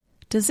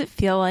Does it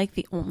feel like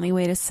the only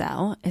way to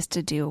sell is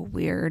to do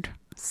weird,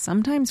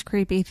 sometimes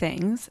creepy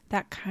things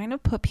that kind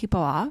of put people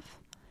off?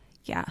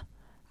 Yeah,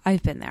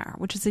 I've been there,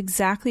 which is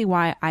exactly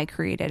why I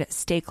created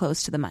Stay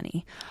Close to the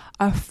Money,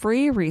 a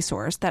free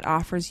resource that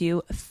offers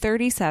you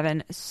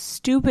 37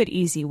 stupid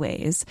easy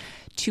ways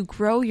to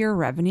grow your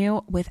revenue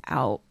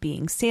without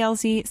being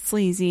salesy,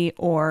 sleazy,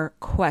 or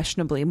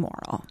questionably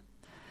moral.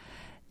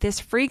 This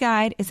free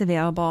guide is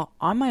available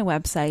on my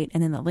website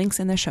and in the links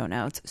in the show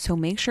notes, so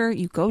make sure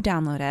you go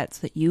download it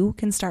so that you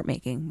can start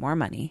making more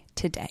money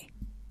today.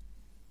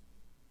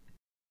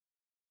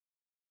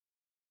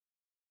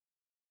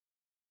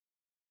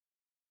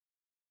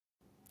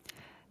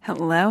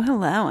 Hello,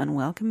 and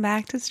welcome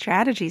back to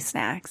Strategy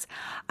Snacks.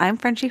 I'm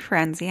Frenchie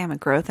Ferenzi. I'm a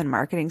growth and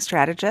marketing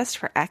strategist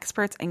for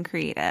experts and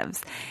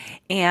creatives,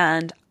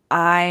 and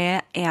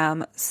I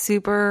am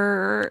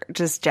super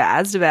just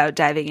jazzed about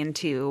diving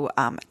into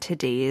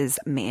today's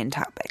main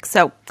topic.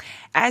 So,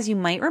 as you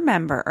might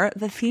remember,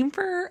 the theme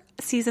for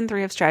season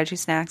 3 of Strategy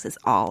Snacks is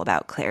all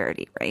about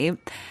clarity, right?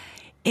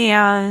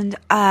 And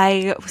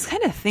I was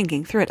kind of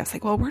thinking through it. I was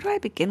like, well, where do I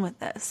begin with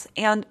this?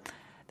 And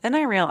then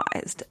I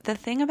realized the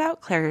thing about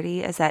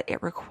clarity is that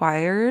it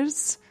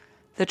requires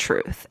the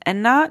truth,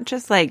 and not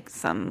just like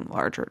some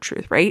larger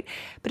truth, right?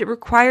 But it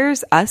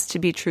requires us to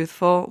be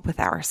truthful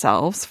with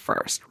ourselves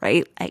first,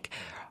 right? Like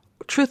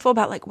truthful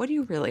about like, what do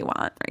you really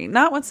want, right?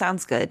 Not what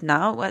sounds good,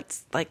 not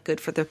what's like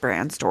good for the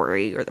brand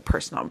story or the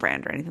personal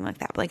brand or anything like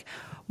that. But like,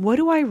 what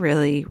do I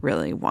really,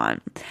 really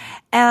want?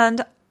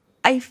 And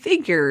I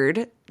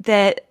figured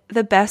that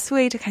the best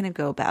way to kind of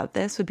go about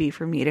this would be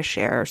for me to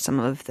share some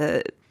of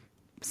the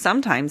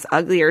sometimes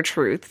uglier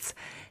truths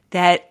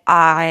that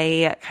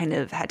I kind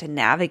of had to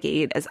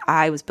navigate as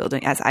I've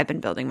been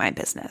building my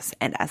business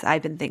and as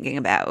I've been thinking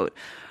about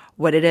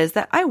what it is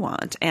that I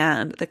want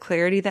and the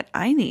clarity that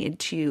I need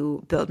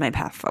to build my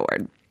path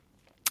forward.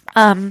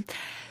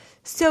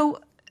 So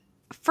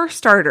for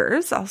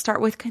starters, I'll start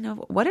with kind of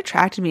what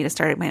attracted me to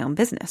starting my own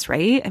business,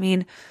 right? I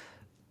mean,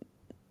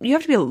 you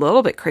have to be a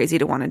little bit crazy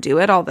to want to do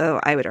it, although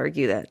I would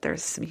argue that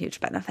there's some huge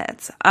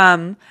benefits.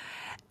 And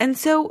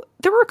so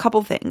there were a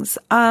couple things.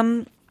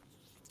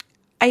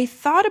 I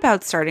thought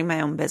about starting my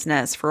own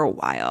business for a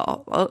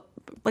while, well,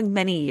 like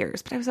many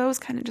years, but I was always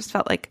kind of just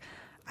felt like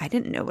I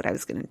didn't know what I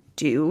was going to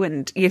do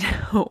and,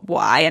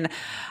 why. And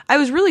I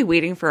was really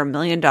waiting for $1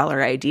 million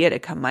idea to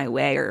come my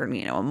way or,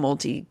 a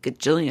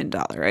multi-gajillion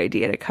dollar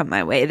idea to come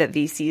my way that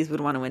VCs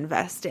would want to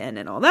invest in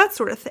and all that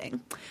sort of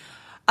thing.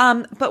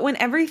 But when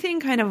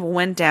everything kind of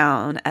went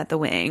down at the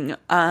wing,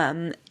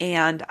 and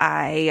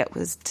I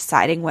was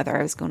deciding whether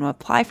I was going to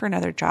apply for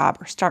another job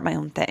or start my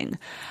own thing,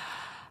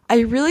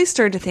 I really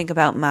started to think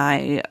about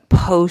my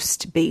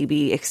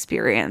post-baby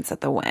experience at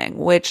the wing,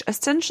 which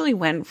essentially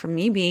went from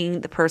me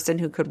being the person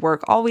who could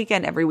work all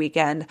weekend, every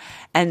weekend,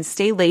 and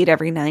stay late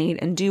every night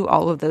and do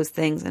all of those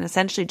things and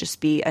essentially just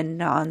be a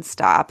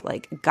nonstop,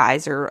 like,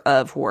 geyser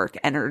of work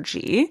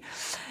energy.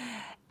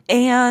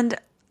 And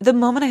the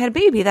moment I had a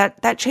baby,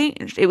 that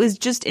changed. It was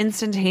just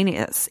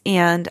instantaneous.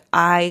 And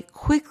I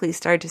quickly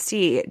started to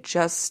see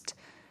just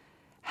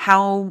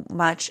how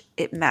much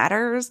it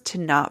matters to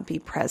not be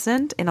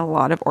present in a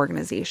lot of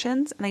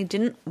organizations. And I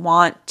didn't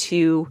want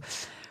to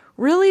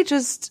really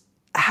just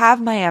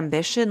have my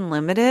ambition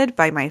limited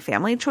by my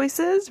family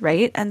choices,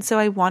 right? And so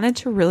I wanted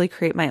to really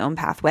create my own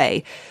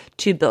pathway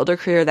to build a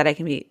career that I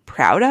can be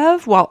proud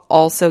of while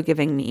also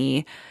giving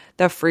me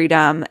the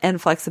freedom and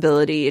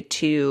flexibility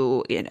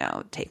to,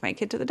 take my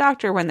kid to the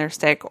doctor when they're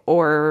sick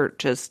or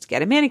just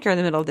get a manicure in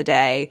the middle of the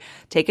day,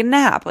 take a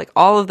nap, like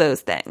all of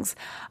those things.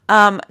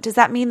 Does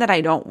that mean that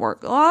I don't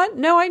work a lot?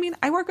 No, I mean,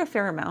 I work a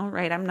fair amount,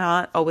 right? I'm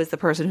not always the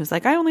person who's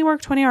like, I only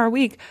work 20-hour a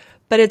week,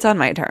 but it's on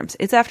my terms.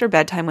 It's after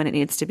bedtime when it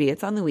needs to be.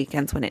 It's on the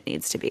weekends when it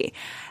needs to be.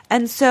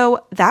 And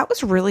so that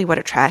was really what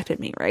attracted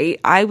me,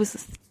 right? I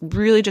was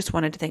really just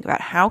wanted to think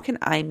about how can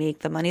I make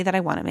the money that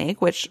I want to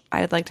make, which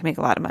I would like to make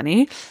a lot of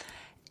money,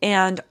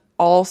 and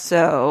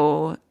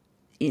also,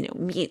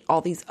 meet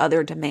all these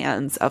other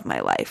demands of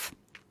my life.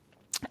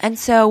 And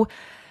so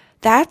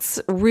that's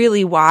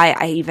really why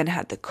I even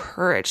had the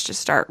courage to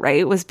start,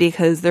 right? Was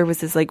because there was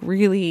this like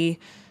really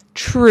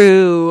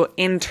true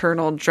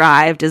internal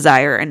drive,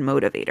 desire, and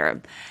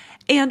motivator.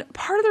 And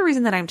part of the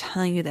reason that I'm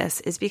telling you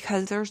this is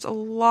because there's a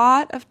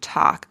lot of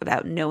talk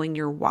about knowing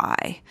your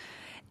why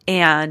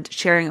and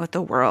sharing it with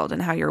the world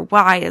and how your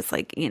why is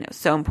like,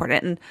 so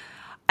important. And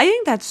I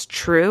think that's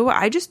true.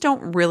 I just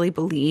don't really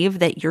believe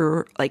that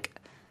you're like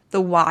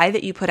the why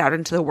that you put out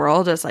into the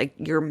world is like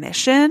your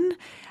mission.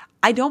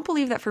 I don't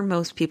believe that for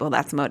most people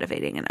that's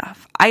motivating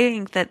enough. I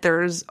think that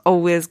there's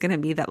always going to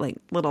be that like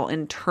little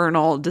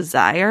internal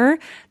desire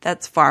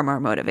that's far more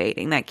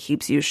motivating that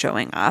keeps you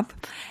showing up.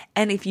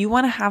 And if you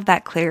want to have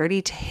that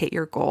clarity to hit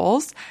your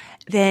goals,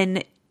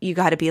 then you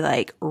got to be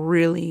like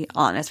really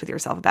honest with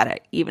yourself about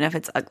it, even if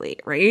it's ugly,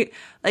 right?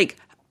 Like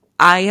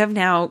I have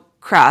now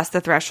crossed the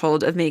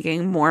threshold of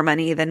making more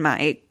money than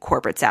my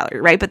corporate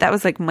salary, right? But that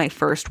was like my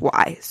first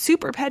why.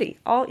 Super petty,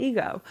 all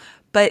ego.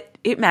 but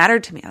it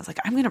mattered to me. I was like,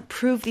 I'm going to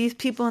prove these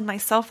people and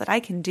myself that I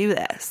can do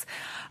this.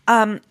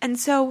 And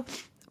so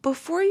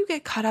before you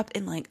get caught up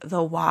in like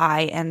the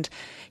why and,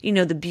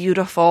 the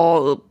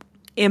beautiful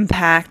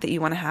impact that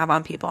you want to have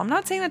on people, I'm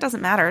not saying that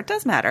doesn't matter. It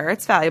does matter.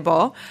 It's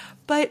valuable,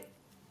 but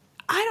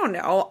I don't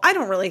know. I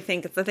don't really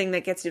think it's the thing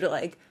that gets you to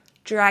like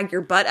drag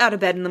your butt out of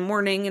bed in the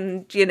morning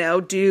and,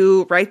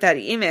 write that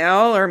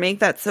email or make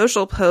that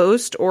social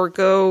post or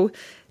go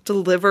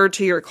deliver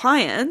to your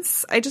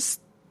clients. I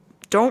just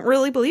don't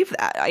really believe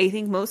that. I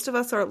think most of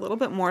us are a little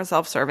bit more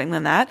self-serving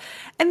than that.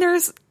 And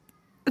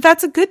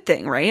that's a good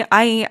thing, right?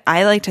 I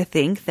like to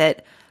think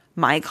that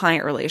my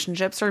client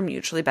relationships are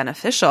mutually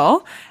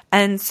beneficial.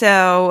 And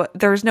so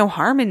there's no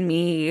harm in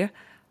me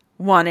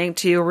wanting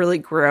to really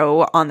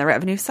grow on the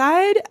revenue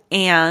side.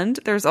 And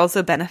there's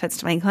also benefits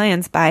to my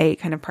clients by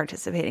kind of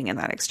participating in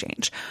that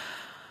exchange.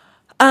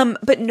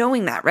 But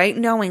knowing that, right?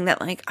 Knowing that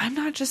like, I'm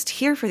not just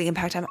here for the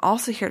impact. I'm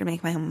also here to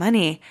make my own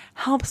money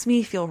helps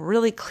me feel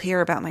really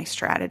clear about my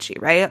strategy,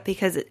 right?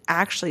 Because it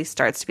actually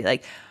starts to be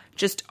like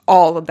just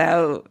all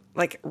about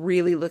like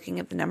really looking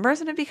at the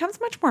numbers and it becomes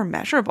much more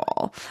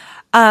measurable.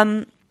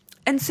 And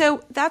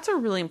so that's a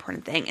really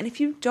important thing. And if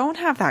you don't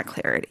have that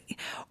clarity,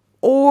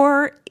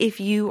 or if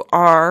you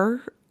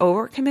are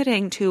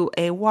overcommitting to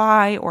a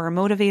why or a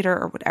motivator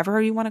or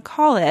whatever you want to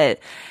call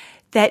it,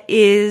 that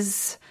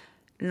is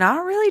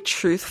not really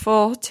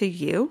truthful to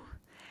you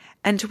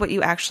and to what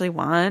you actually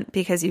want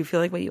because you feel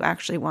like what you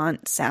actually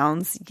want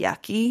sounds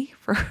yucky,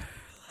 for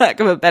lack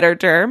of a better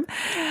term,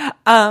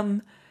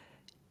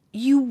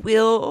 you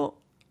will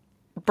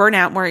burn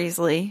out more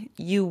easily.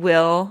 You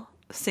will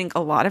sink a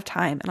lot of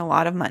time and a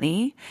lot of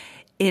money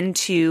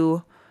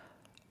into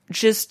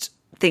just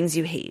things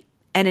you hate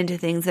and into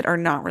things that are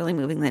not really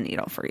moving the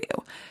needle for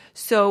you.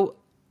 So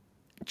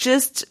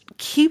just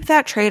keep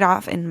that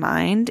trade-off in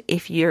mind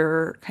if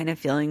you're kind of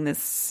feeling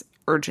this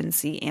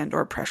urgency and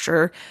or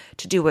pressure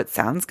to do what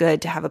sounds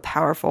good, to have a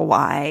powerful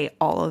why,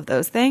 all of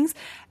those things.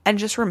 And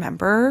just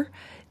remember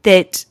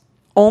that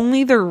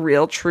only the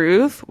real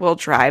truth will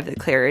drive the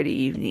clarity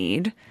you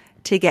need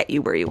to get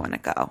you where you want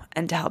to go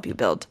and to help you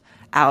build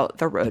out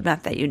the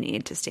roadmap that you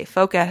need to stay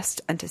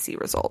focused and to see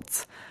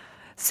results.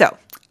 So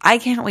I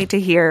can't wait to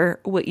hear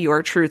what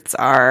your truths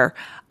are.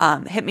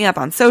 Hit me up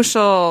on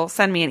social,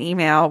 send me an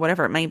email,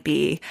 whatever it might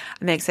be.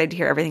 I'm excited to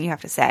hear everything you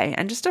have to say.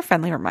 And just a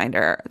friendly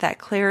reminder that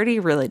clarity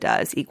really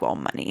does equal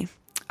money.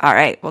 All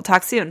right, we'll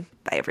talk soon.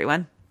 Bye,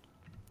 everyone.